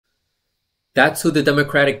That's who the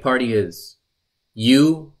Democratic Party is.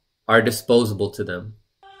 You are disposable to them.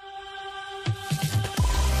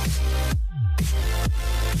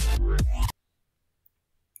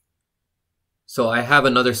 So I have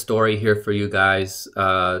another story here for you guys.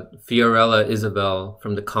 Fiorella Isabel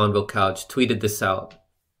from the Convo Couch tweeted this out.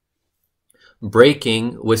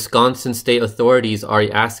 Breaking, Wisconsin state authorities are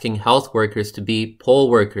asking health workers to be poll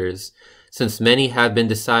workers since many have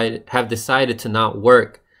decided to not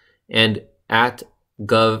work, and at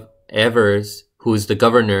Gov Evers, who's the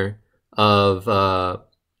governor of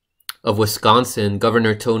Wisconsin,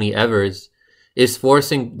 Governor Tony Evers, is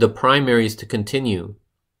forcing the primaries to continue.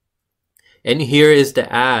 And here is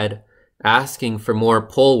the ad asking for more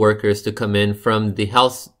poll workers to come in from the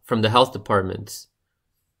health departments.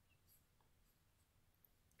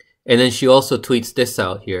 And then she also tweets this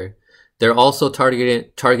out here. They're also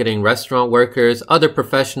targeting restaurant workers, other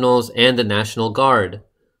professionals, and the National Guard.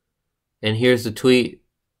 And here's the tweet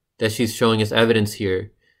that she's showing as evidence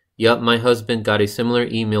here. Yup, my husband got a similar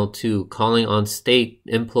email too, calling on state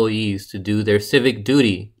employees to do their civic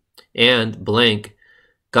duty, and blank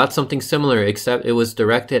got something similar, except it was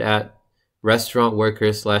directed at restaurant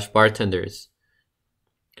workers / bartenders.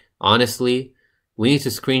 Honestly, we need to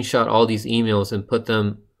screenshot all these emails and put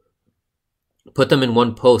them in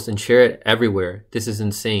one post and share it everywhere. This is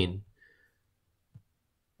insane.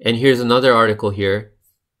 And here's another article here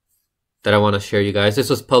that I want to share you guys.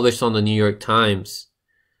 This was published on the New York Times.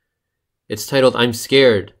 It's titled, I'm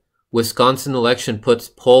Scared. Wisconsin election puts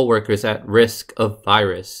poll workers at risk of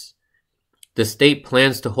virus. The state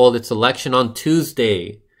plans to hold its election on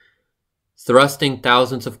Tuesday, thrusting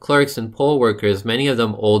thousands of clerks and poll workers, many of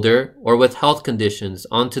them older or with health conditions,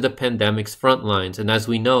 onto the pandemic's front lines. And as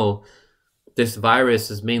we know, this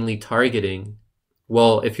virus is mainly targeting,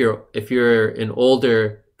 well, if you're an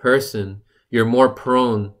older person, you're more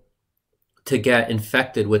prone to get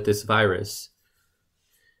infected with this virus.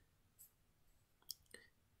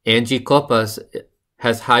 Angie Copas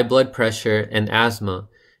has high blood pressure and asthma,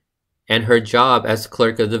 and her job as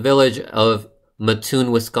clerk of the village of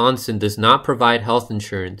Mattoon, Wisconsin does not provide health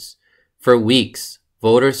insurance. For weeks,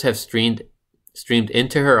 voters have streamed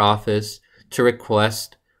into her office to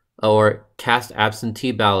request or cast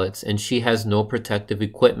absentee ballots, and she has no protective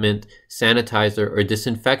equipment, sanitizer, or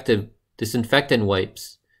disinfectant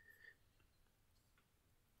wipes.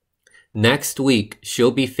 Next week,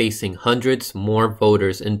 she'll be facing hundreds more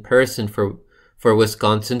voters in person for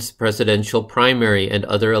Wisconsin's presidential primary and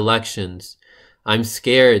other elections. I'm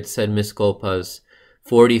scared, said Ms. Copas,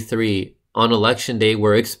 43. On election day,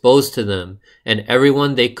 we're exposed to them and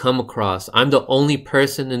everyone they come across. I'm the only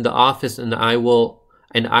person in the office, and I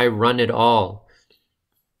run it all.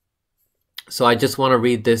 So I just want to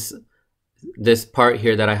read this part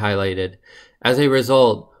here that I highlighted. As a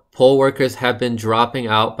result, poll workers have been dropping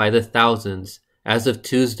out by the thousands. As of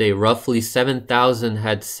Tuesday, roughly 7,000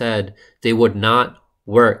 had said they would not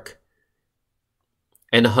work,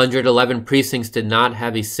 and 111 precincts did not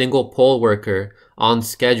have a single poll worker on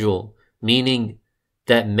schedule, meaning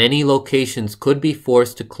that many locations could be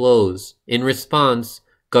forced to close. In response,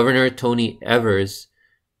 Governor Tony Evers,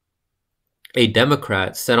 a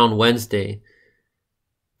Democrat, said on Wednesday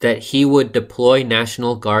that he would deploy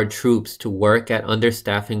National Guard troops to work at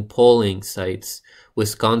understaffing polling sites.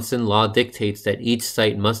 Wisconsin law dictates that each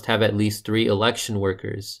site must have at least 3 election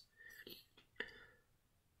workers.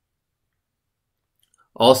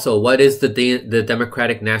 Also, what is the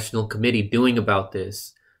Democratic National Committee doing about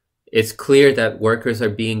this? It's clear that workers are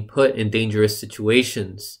being put in dangerous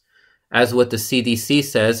situations. As what the CDC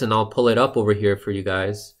says, and I'll pull it up over here for you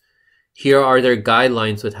guys, here are their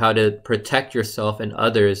guidelines with how to protect yourself and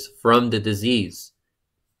others from the disease.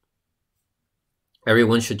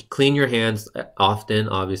 Everyone should clean your hands often,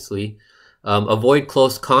 obviously. Avoid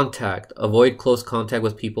close contact. Avoid close contact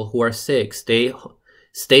with people who are sick.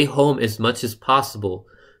 Stay home as much as possible.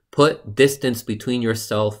 Put distance between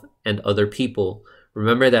yourself and other people.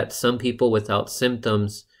 Remember that some people without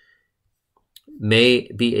symptoms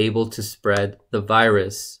may be able to spread the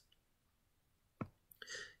virus.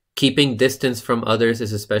 Keeping distance from others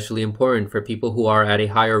is especially important for people who are at a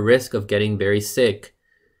higher risk of getting very sick.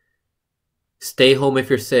 Stay home if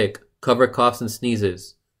you're sick. Cover coughs and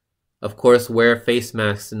sneezes. Of course, wear face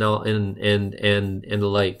masks and the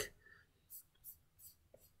like.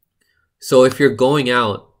 So if you're going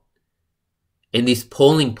out in these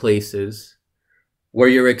polling places where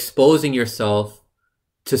you're exposing yourself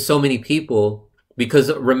to so many people,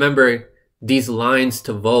 because remember, these lines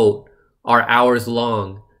to vote are hours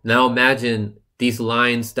long. Now imagine these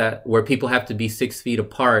lines where people have to be 6 feet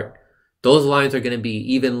apart. Those lines are going to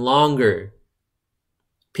be even longer.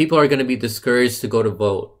 people are going to be discouraged to go to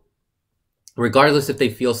vote. Regardless if they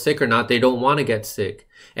feel sick or not, they don't want to get sick.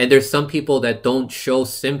 And there's some people that don't show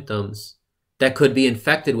symptoms that could be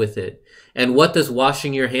infected with it. And what does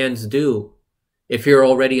washing your hands do? If you're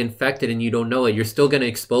already infected and you don't know it, you're still going to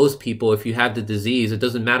expose people if you have the disease. It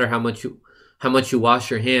doesn't matter how much you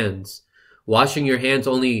wash your hands. Washing your hands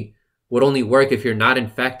would only work if you're not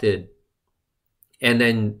infected. And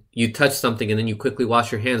then you touch something and then you quickly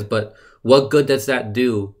wash your hands. But what good does that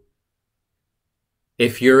do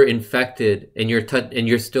if you're infected and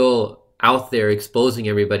you're still out there exposing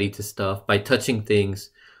everybody to stuff by touching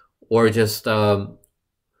things, or just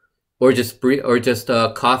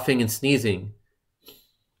coughing and sneezing?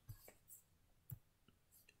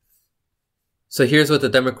 So here's what the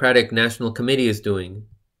Democratic National Committee is doing.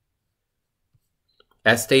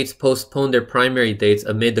 As states postpone their primary dates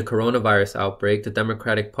amid the coronavirus outbreak, the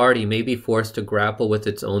Democratic Party may be forced to grapple with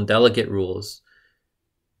its own delegate rules,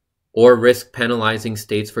 or risk penalizing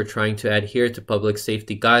states for trying to adhere to public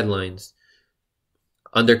safety guidelines.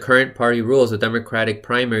 Under current party rules, the Democratic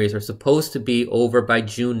primaries are supposed to be over by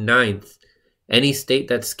June 9th. Any state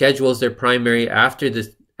that schedules their primary after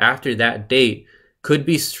that date could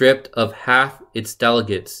be stripped of half its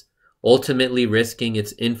delegates, ultimately risking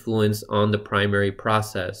its influence on the primary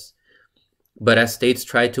process. But as states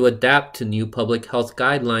try to adapt to new public health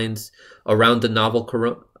guidelines around the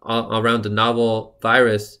novel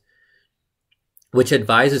virus, which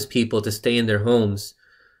advises people to stay in their homes,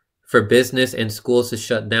 for business and schools to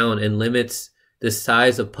shut down, and limits the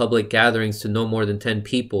size of public gatherings to no more than 10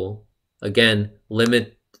 people. Again,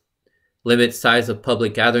 limit size of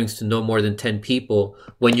public gatherings to no more than 10 people.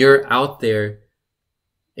 When you're out there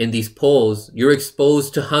in these polls, you're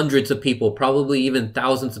exposed to hundreds of people, probably even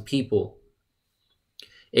thousands of people.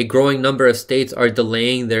 A growing number of states are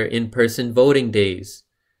delaying their in-person voting days.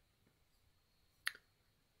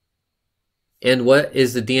 And what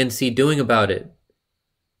is the DNC doing about it?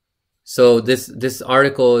 So this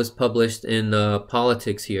article is published in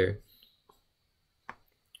Politics here.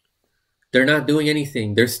 They're not doing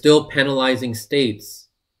anything. They're still penalizing states.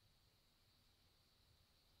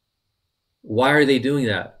 Why are they doing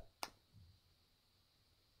that?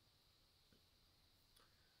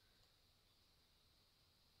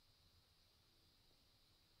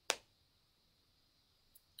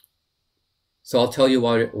 So I'll tell you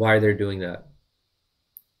why they're doing that.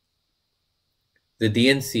 The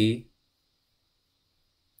DNC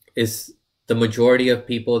is the majority of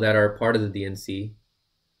people that are part of the DNC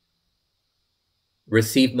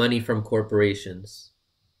receive money from corporations.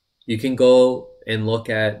 You can go and go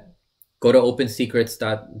to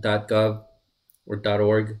opensecrets.gov or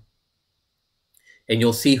 .org, and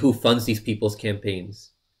you'll see who funds these people's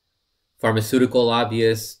campaigns. Pharmaceutical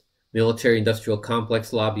lobbyists, military industrial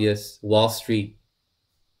complex lobbyists, Wall Street.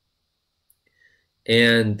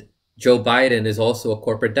 And Joe Biden is also a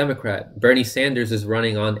corporate Democrat. Bernie Sanders is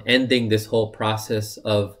running on ending this whole process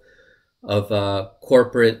of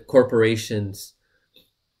corporations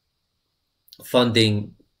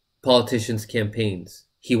funding politicians' campaigns.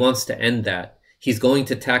 He wants to end that. He's going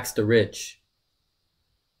to tax the rich.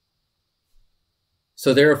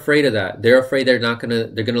 So they're afraid of that. They're afraid they're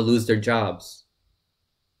gonna lose their jobs.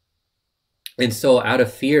 And so out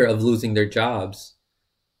of fear of losing their jobs,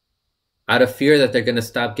 out of fear that they're going to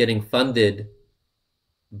stop getting funded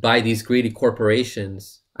by these greedy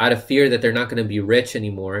corporations, out of fear that they're not going to be rich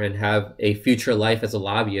anymore and have a future life as a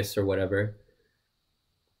lobbyist or whatever,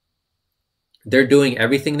 they're doing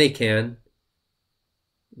everything they can.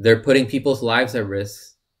 They're putting people's lives at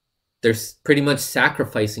risk. They're pretty much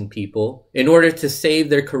sacrificing people in order to save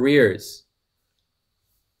their careers.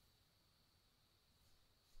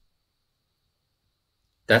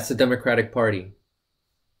 That's the Democratic Party.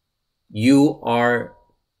 You are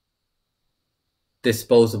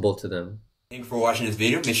disposable to them. Thank you for watching this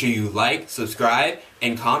video. Make sure you like, subscribe,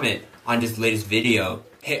 and comment on this latest video.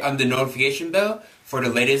 Hit on the notification bell for the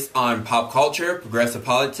latest on pop culture, progressive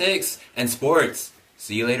politics, and sports.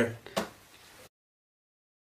 See you later.